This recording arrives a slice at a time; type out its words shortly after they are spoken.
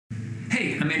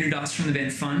Hey, I'm Andrew Dost from the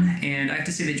band Fun, and I have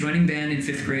to say that joining band in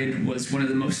 5th grade was one of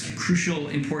the most crucial,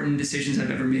 important decisions I've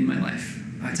ever made in my life.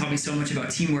 It taught me so much about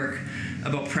teamwork,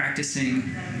 about practicing,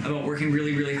 about working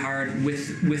really, really hard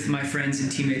with my friends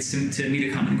and teammates to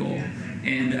meet a common goal.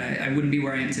 And I wouldn't be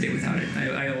where I am today without it.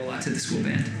 I owe a lot to the school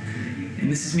band.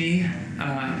 And this is me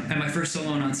at my first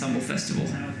solo and ensemble festival.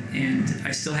 And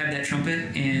I still have that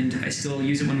trumpet, and I still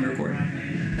use it when we record.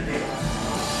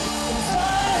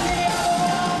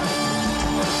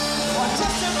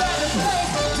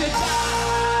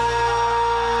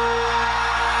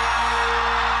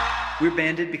 We're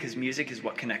banded because music is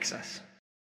what connects us.